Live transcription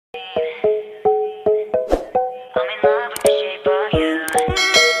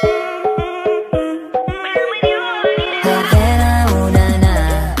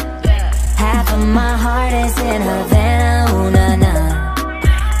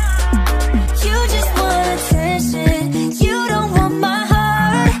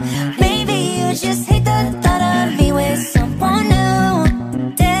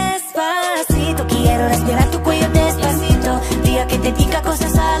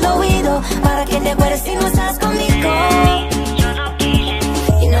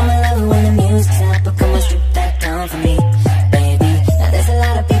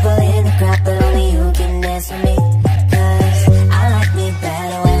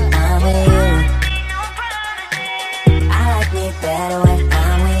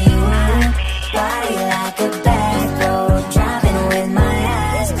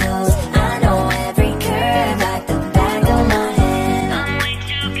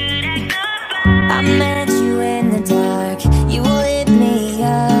I met you in the dark, you lit me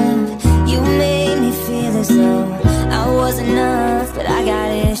up. You made me feel as though I was enough, but I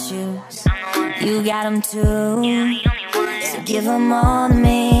got issues, you got them too. So give them all to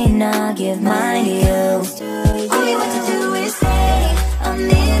me, and I'll give mine to you. All you want to do is stay a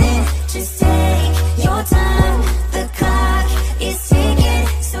minute, just take your time. The clock is ticking,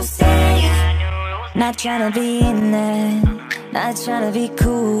 so stay. Not trying to be in there, not trying to be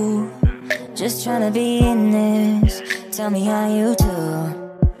cool, just trying to be in this. Tell me how you do.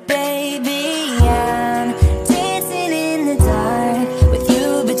 Baby, I'm dancing in the dark with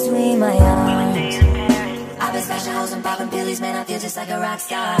you between my arms. I've been smashing hoes and popping pillies, man, I feel just like a rock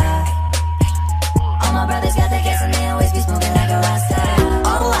star. All my brothers got that gas and they always be smoking like a rock star.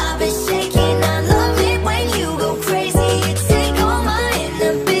 Oh, I've been shaking, I love it when you go crazy. You take all my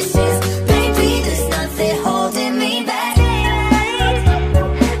inhibitions, baby, there's nothing holding me back.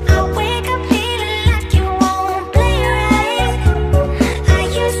 I wake up feeling like you won't play right. I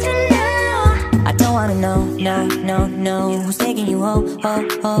used to know. I don't wanna know, no, who's taking you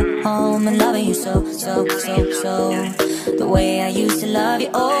home and loving you so. The way I used to love you,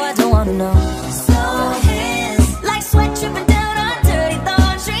 oh, I don't wanna know. Slow hands, like sweat dripping down on dirty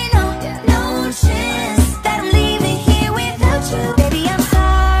laundry. No chance that I'm leaving here without you. Baby, I'm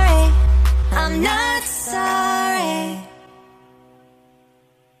sorry, I'm not sorry.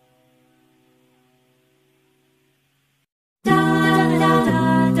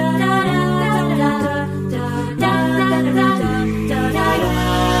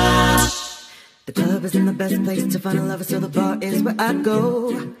 The club isn't the best place to find a lover, so the bar is where I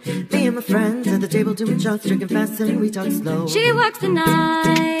go. Me and my friends at the table doing shots, drinking fast and we talk slow. She works the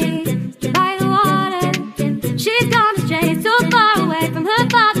night by the water. She's gone astray, so far away from her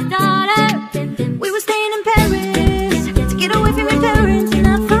father's daughter. We were staying in Paris to get away from your parents, and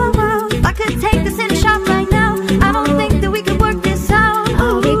I thought, wow, if I could take this in a shot right now, I don't think that we could work this out.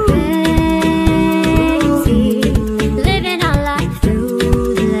 I'll be crazy, living our life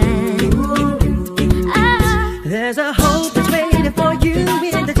through the land. There's a hope that's waiting for you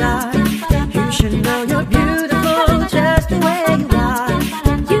in the dark. You should know you're beautiful just the way you are.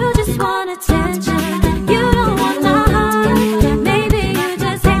 You just want attention, you don't want my heart. Maybe you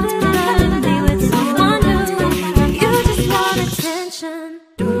just hate to love me with someone new. You just want attention.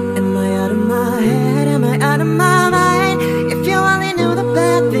 Am I out of my head? Am I out of my mind? If you only knew the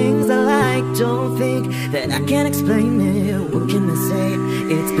bad things I like, don't think that I can explain it. What can I say?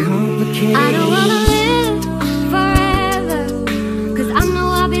 It's complicated. I don't wanna live forever, 'cause I know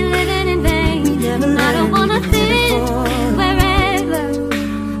I'll be living in vain. And I don't wanna think wherever,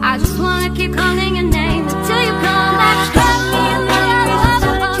 I just wanna keep calling your name until you come back.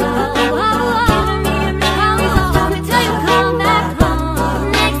 Until you come back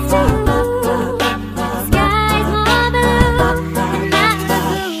home. Next to the sky's more blue, not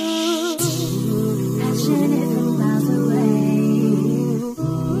blue. Passionate from miles away,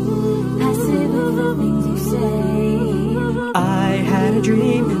 passive with the things you say. I had a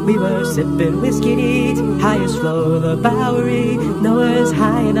dream, we were sipping whiskey neat, highest flow of the Bowery, nowhere's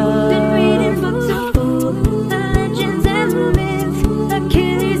high enough. Been reading books of old, the legends and the myths,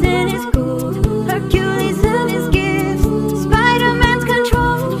 Achilles and his gold, Hercules and his gifts, Spider-Man's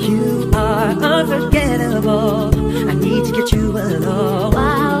control. You are unforgettable, I need to get you alone.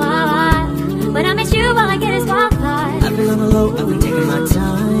 Wow. When I miss you, all I get is spotlight. I've been on the low, I've been taking my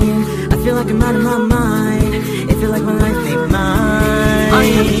time, I feel like I'm out of my mind, it feels like my life ain't mine. All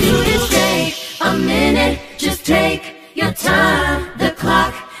you have to do is take a minute, just take your time. The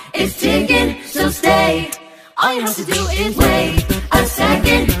clock is ticking, so stay. All you have to do is wait a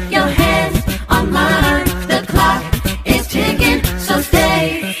second, your hands on mine. The clock is ticking, so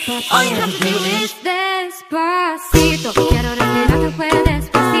stay. All you have to do is despacito. Quiero respirar tu cuello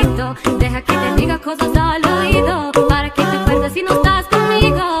despacito. Deja que te diga cosas al oído, para que te acuerdes si no estás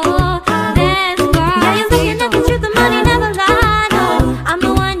conmigo. Despacito. Yeah, you're looking at the truth, the money never lie. No, I'm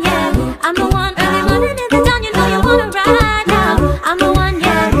the one, yeah, I'm the one. Early morning in the dawn, you know you wanna ride now. I'm the one,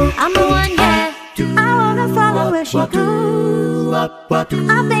 yeah, I'm the one, yeah. I wanna follow where she goes.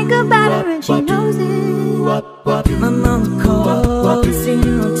 I think about her and she knows it. My mama called, seen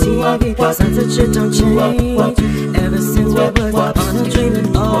you on TV, signs that shit don't change. Ever since we was on a dream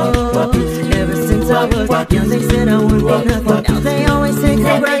and all, ever since I was young, they said I wouldn't be nothing. Now they always say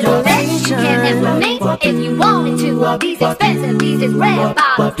congratulations. You can't have with me if you wanted to. All these expensive, these is red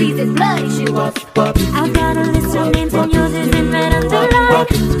bottles, these is bloody shoes. I've got a list of names and yours is in red underline.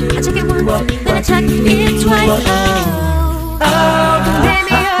 I check it once, then I check it twice.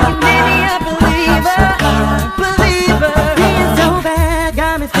 Baby, I believe her, believer. Being so bad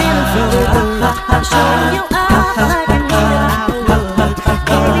got me feeling so good. showing you up like a needle.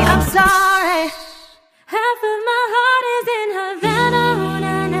 Baby, I'm sorry. Half of my heart is in Havana,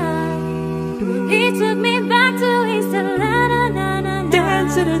 na-na. He took me back to East Atlanta, na-na-na.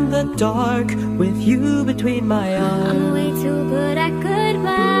 Dancing in the dark with you between my arms. I'm way too good at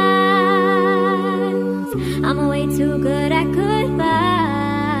goodbyes. I'm way too good at goodbyes.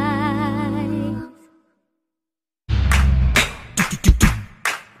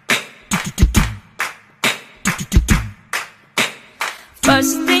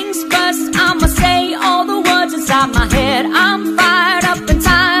 First things first, I'ma say all the words inside my head. I'm fired up and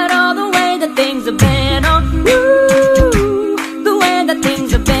tired all the way that things have been on. Ooh, the way that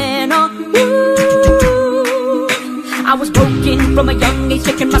things have been on. Ooh. I was broken from a young age,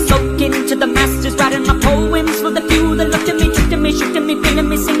 taking my soak into the masters, writing my poems for the few that looked at me, tricked at me, shook at me, feeling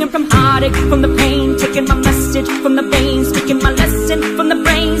me, singing from heartache, from the pain, taking my message from the veins, speaking my lesson from the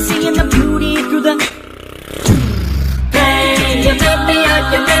brain, seeing the beauty through the pain. You made me up,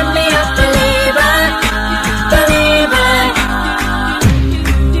 you made me a believer, believer.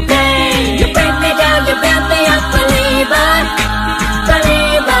 Pain, you break me down, you made me a believer,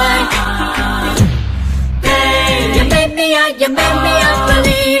 believer. Pain, you made me a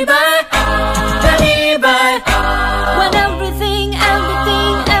believer, believer. When everything,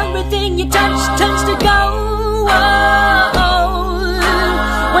 everything, everything you touch turns to gold.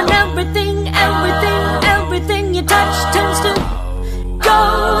 When everything, everything, everything you touch turns to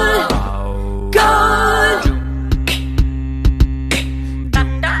gold, gold.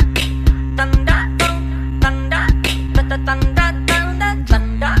 Thunder, thunder, thunder, thunder, thunder,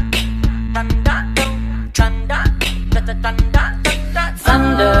 thunder, thunder, thunder, thunder,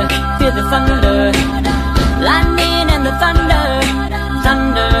 thunder, feel the thunder, lightning and the thunder,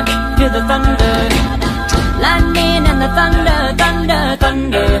 thunder, feel the thunder, lightning and the thunder, thunder,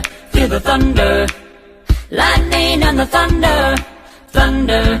 thunder, feel the thunder, lightning and the thunder,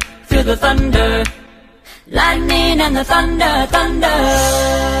 thunder, feel the thunder, lightning and the thunder, thunder.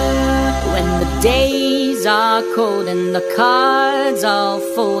 When the days are cold and the cards all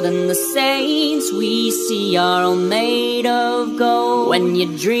fold and the saints we see are all made of gold. When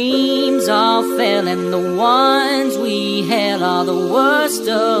your dreams all fail and the ones we hail are the worst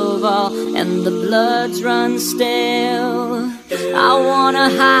of all and the bloods run stale. I wanna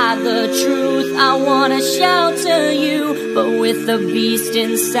hide the truth, I wanna shelter you, but with the beast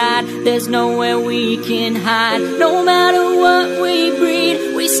inside, there's nowhere we can hide. No matter what we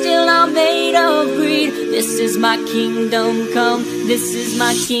breed, we still are made of greed. This is my kingdom come, this is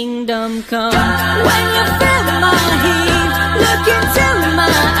my kingdom come. When you feel my heat, look into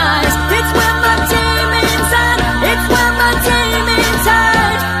my eyes. It's where my demon's hide, it's where my demon's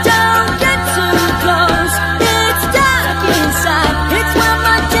hide. Don't get too close, it's dark inside. It's where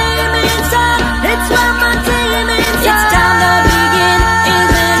my demon's hide, it's where my demon's hide. It's time to begin,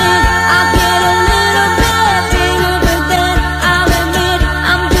 isn't it? I'll get a little bit bigger, but then I'll admit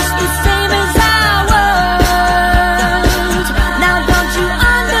I'm just the same as I was. Now don't you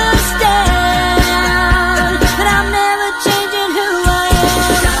understand that I'm never changing who I am?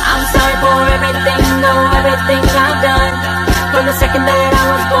 I'm sorry for everything, though, everything I've done. From the second that I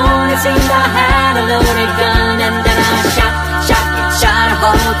was born, it seemed I had a loaded gun. And then I shot a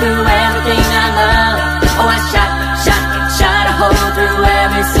hole through everything I love. Oh, I shot a hole through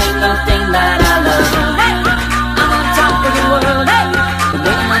every single thing that I love. Hey, I'm on top of the world, hey. Been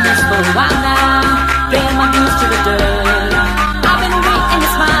waiting on this for a while now, paying my dues to the dirt. I've been waiting to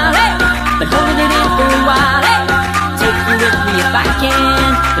smile, hey, been holding it in for a while, hey. Take you with me if I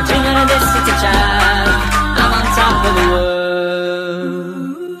can, but dreaming of this since a child. I'm on top of the world.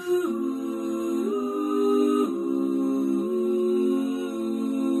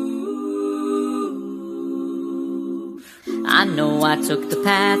 I know I took the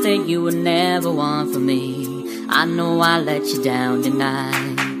path that you would never want for me. I know I let you down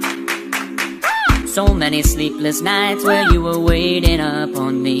tonight. So many sleepless nights where you were waiting up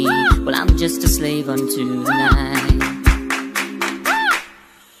on me. Well, I'm just a slave unto the night.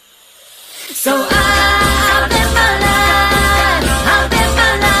 So I'll live my life, I'll live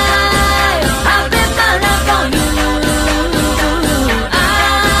my life, I'll live my life for you.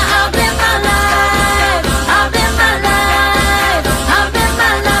 I'll live my life, I'll live my life, I'll live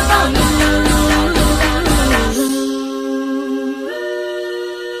my life for you.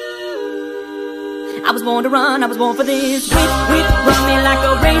 I was born to run, I was born for this. Whip, run me like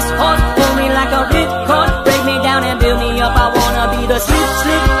a racehorse, pull me like a ripcord, break me down and build me up. I wanna be the slip,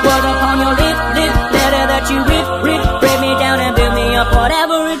 word upon your lip, letter that you rip, break me down and build me up,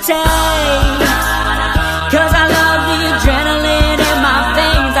 whatever it takes. Cause I love the adrenaline in my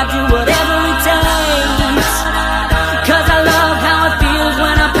veins, I do whatever it takes.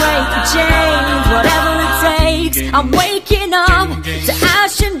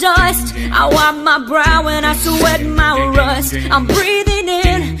 I wipe my brow when I sweat my rust. I'm breathing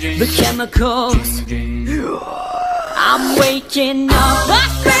in the chemicals. I'm waking up, I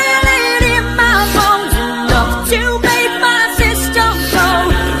feel it in my bones, enough to make my system go.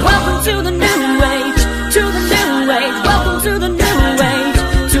 Welcome to the new age, to the new age. Welcome to the new age,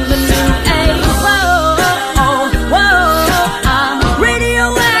 to the new age. Whoa, whoa, whoa. I'm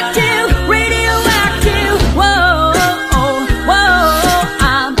radioactive, radioactive. Whoa, whoa.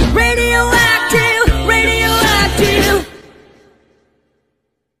 I'm radioactive, radioactive.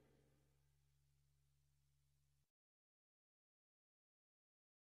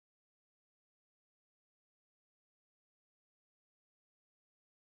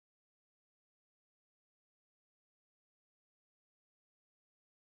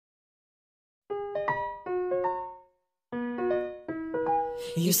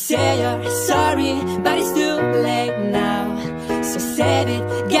 You say you're sorry, but it's too late now. So save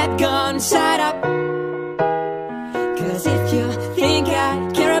it, get gone, shut up. Cause if you think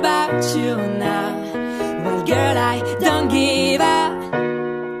I care about you now, well girl, I don't give up.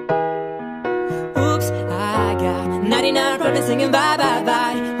 Oops, I got 99 problems singing bye bye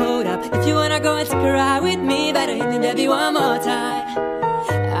bye. Hold up, if you wanna go and take a ride with me, better hit me baby one more time.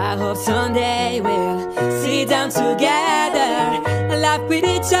 I hope someday we'll sit down together and laugh with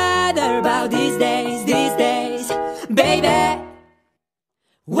each other about these days, baby.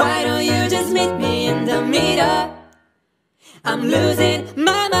 Why don't you just meet me in the middle? I'm losing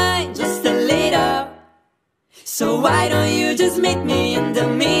my mind just a little. So why don't you just meet me in the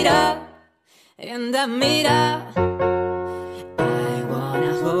middle? In the middle. I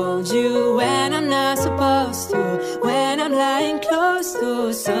wanna hold you when I'm not supposed to, when I'm lying close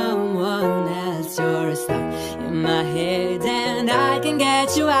to someone else. You're stuck in my head and I can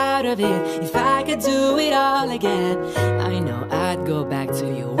get you out of it. If I could do it all again, I know I'd go back to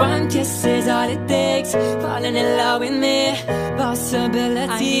you. One kiss is all it takes, falling in love with me. Possibilities,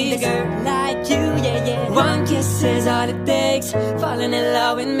 I need a girl like you, yeah, yeah. One kiss is all it takes, falling in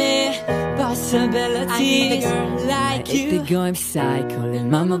love with me. Possibilities, I need a girl like you. If they're going psycho, and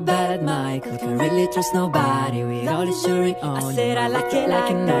mama bad Michael can really trust nobody with all this jewelry on. I said I like it like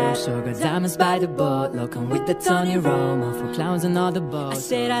a no-show, got diamonds by the boatload, come with the Tony Romo for clowns and all the boats. I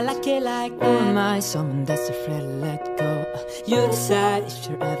said I like it like that. Oh, am I someone that's afraid to let go? You decide if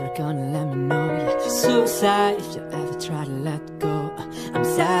you're ever gonna let me know. Yeah. Suicide if you ever try to let go. I'm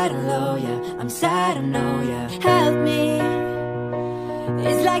sad and low, yeah, I'm sad and know, yeah. Help me.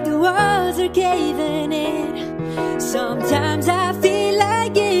 It's like the walls are caving in. Sometimes I feel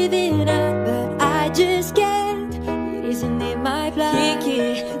like giving up, but I just can't. It isn't in my plan.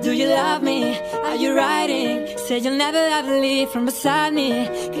 Kiki, do you love me? Are you riding? Say you'll never ever leave from beside me.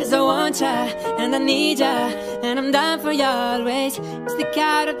 Cause I want ya, and I need ya, and I'm down for you always. Stick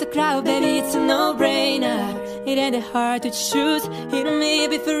out of the crowd, baby, it's a no-brainer. It ain't that hard to choose. You and me,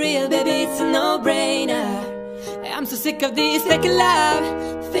 be for real, baby, it's a no-brainer. I'm so sick of this fake love,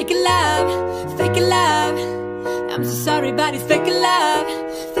 fake love, fake love. I'm so sorry, but it's fake love,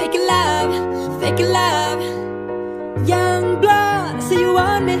 fake love, fake love. Young blood, say you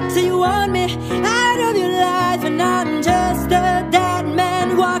want me, say you want me out of your life, and I'm just a dead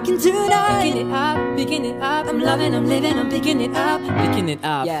man walking tonight. Picking it up, picking it up. I'm loving, I'm living, I'm picking it up, picking it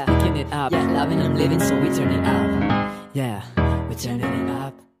up, yeah, picking it up. Yeah, loving, I'm living, so we turn it up. Yeah, we're turning it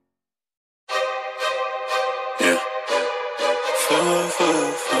up. Yeah.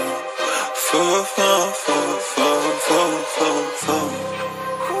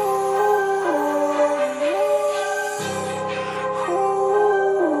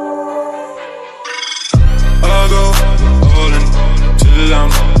 I go all in till I'm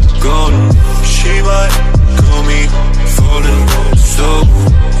golden. She might call me falling, so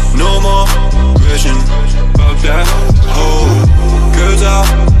no more question about that hoe. Cause I'll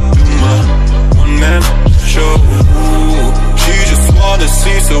do my one-man show. She just wanna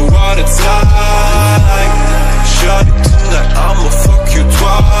see, so what it's like. Shut it tonight, I'ma fuck you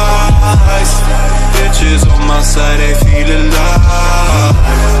twice. Bitches on my side, they feel alive.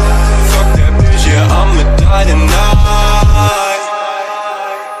 Fuck that bitch, yeah, I'ma die tonight.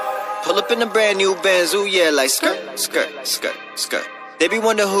 Pull up in a brand new Benz, ooh yeah, like skirt, skirt, skirt, skirt. They be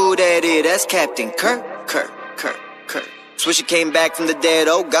wonder who that is, that's Captain Kirk, Kirk, Kirk, Kirk. Swisher came back from the dead,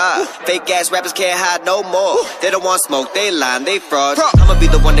 oh god. Fake ass rappers can't hide no more. They don't want smoke, they lying, they frauds. I'ma be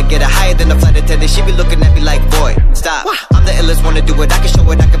the one to get it higher than a flight attendant. She be looking at me like, boy, stop. I'm the illest one to do it, I can show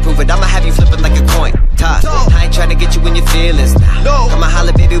it, I can prove it. I'ma have you flipping like a coin toss. I ain't trying to get you in your feelings now. Come on,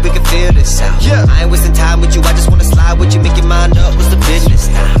 holla, baby, we can feel this out. I ain't wasting time with you, I just wanna slide with you. Make your mind up, what's the business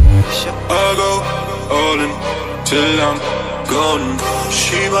now? I go all in till I'm golden.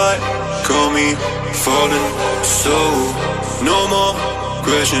 She might call me falling slow. No more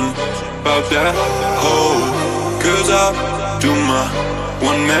question about that hoe, 'cause I do my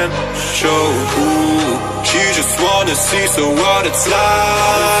one-man show. Ooh, she just wanna see, so what it's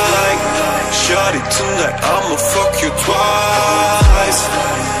like. Shawty, tonight I'ma fuck you twice.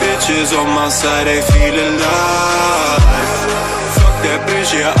 Bitches on my side, they feel alive. Fuck that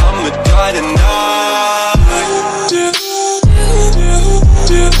bitch, yeah, I'ma die tonight.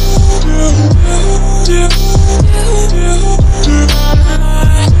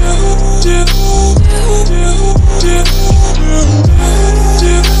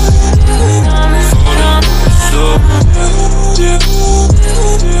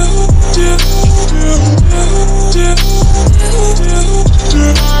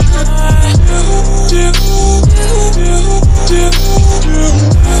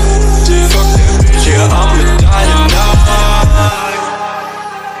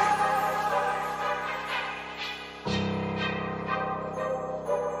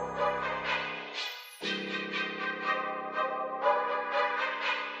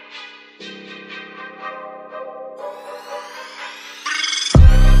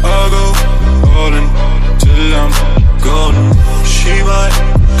 She might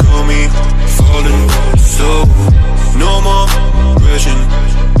call me falling slow. No more question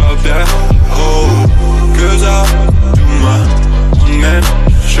about that hoe, 'cause I do my one-man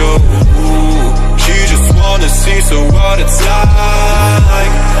show. Ooh, she just wanna see, so what it's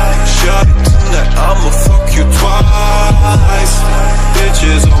like. Shut tonight, I'ma fuck you twice.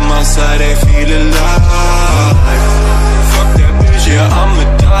 Bitches on my side, they feel alive. Fuck that bitch, yeah, I'ma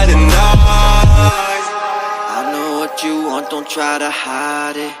die tonight. You want, don't try to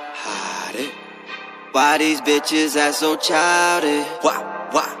hide it, hide it. Why these bitches act so childish?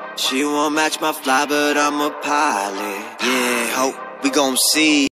 Why? She won't match my fly, but I'm a pilot. Yeah, hope we gon' see.